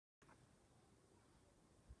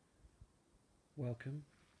Welcome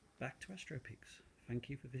back to AstroPix. Thank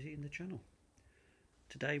you for visiting the channel.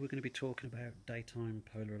 Today we're going to be talking about daytime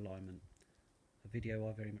polar alignment, a video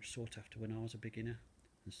I very much sought after when I was a beginner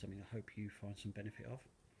and something I hope you find some benefit of.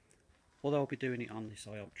 Although I'll be doing it on this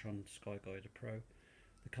iOptron SkyGuider Pro,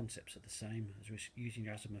 the concepts are the same as we're using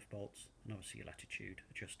your azimuth bolts and obviously your latitude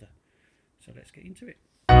adjuster. So let's get into it.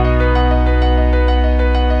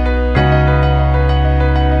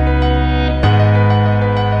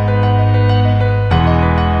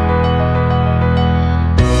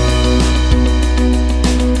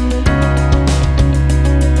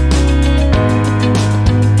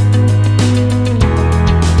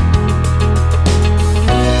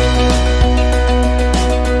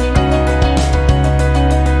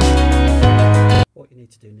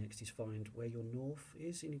 Is find where your north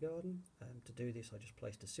is in your garden. To do this I just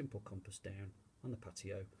placed a simple compass down on the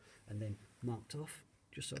patio and then marked off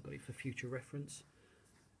just so I've got it for future reference.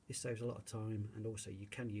 This saves a lot of time, and also you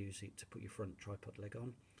can use it to put your front tripod leg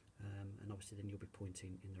on, and obviously then you'll be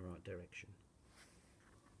pointing in the right direction.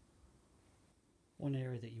 One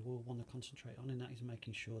area that you will want to concentrate on, and that is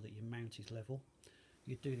making sure that your mount is level.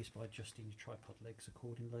 You do this by adjusting your tripod legs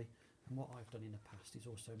accordingly, and what I've done in the past is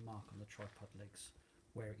also mark on the tripod legs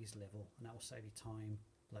where it is level, and that will save you time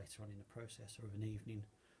later on in the process, or of an evening,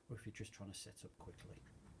 or if you're just trying to set up quickly.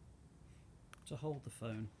 To hold the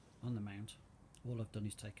phone on the mount, all I've done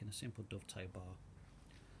is taken a simple dovetail bar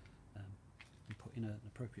and put in an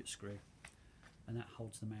appropriate screw, and that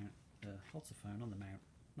holds the phone on the mount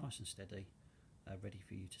nice and steady, ready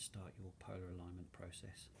for you to start your polar alignment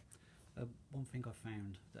process. One thing I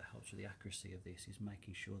found that helps with the accuracy of this is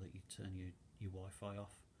making sure that you turn your Wi-Fi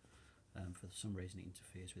off. For some reason it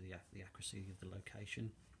interferes with the accuracy of the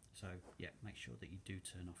location, so yeah, make sure that you do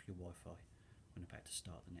turn off your Wi-Fi when about to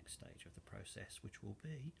start the next stage of the process, which will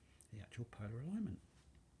be the actual polar alignment.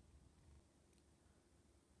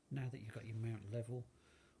 Now that you've got your mount level,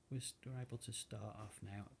 we're able to start off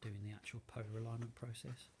now doing the actual polar alignment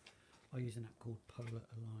process. I use an app called Polar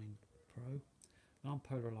Align Pro, and on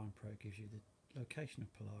Polar Align Pro it gives you the location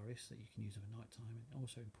of Polaris that you can use over night time, and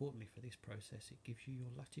also importantly for this process it gives you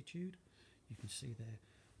your latitude. You can see there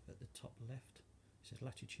at the top left it says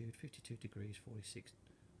latitude 52 degrees 46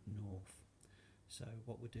 north. So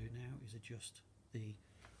what we'll do now is adjust the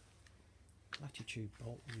latitude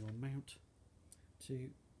bolt on your mount to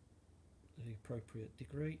the appropriate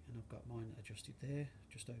degree, and I've got mine adjusted there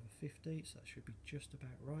just over 50, so that should be just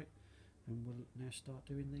about right, and we'll now start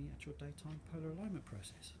doing the actual daytime polar alignment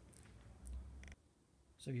process.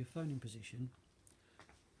 So your phone in position,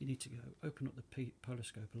 you need to go open up the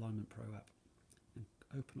Polarscope Alignment Pro app and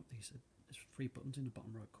open up these there's 3 buttons in the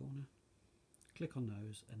bottom right corner. Click on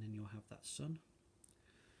those and then you'll have that sun.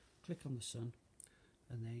 Click on the sun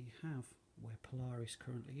and there you have where Polaris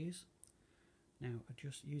currently is. Now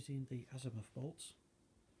just using the azimuth bolts,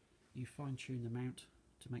 you fine tune the mount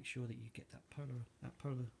to make sure that you get that polar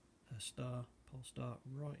pole star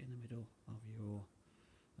right in the middle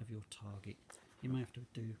of your target. You may have to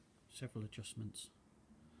do several adjustments,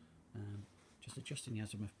 just adjusting the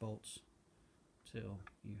azimuth bolts till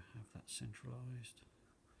you have that centralised,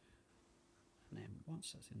 and then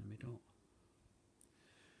once that's in the middle,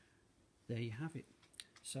 there you have it.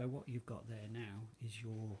 So what you've got there now is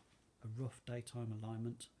a rough daytime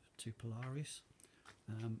alignment to Polaris.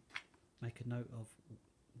 Make a note of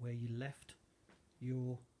where you left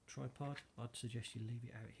your tripod. I'd suggest you leave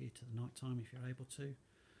it out here to the night time if you're able to,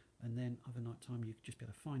 and then over night time you can just be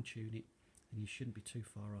able to fine tune it and you shouldn't be too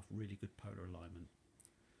far off really good polar alignment.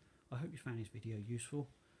 I hope you found this video useful.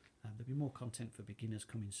 There'll be more content for beginners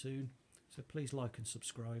coming soon, so please like and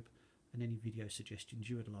subscribe, and any video suggestions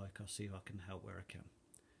you would like, I'll see if I can help where I can.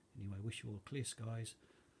 Anyway, wish you all clear skies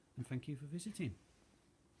and thank you for visiting.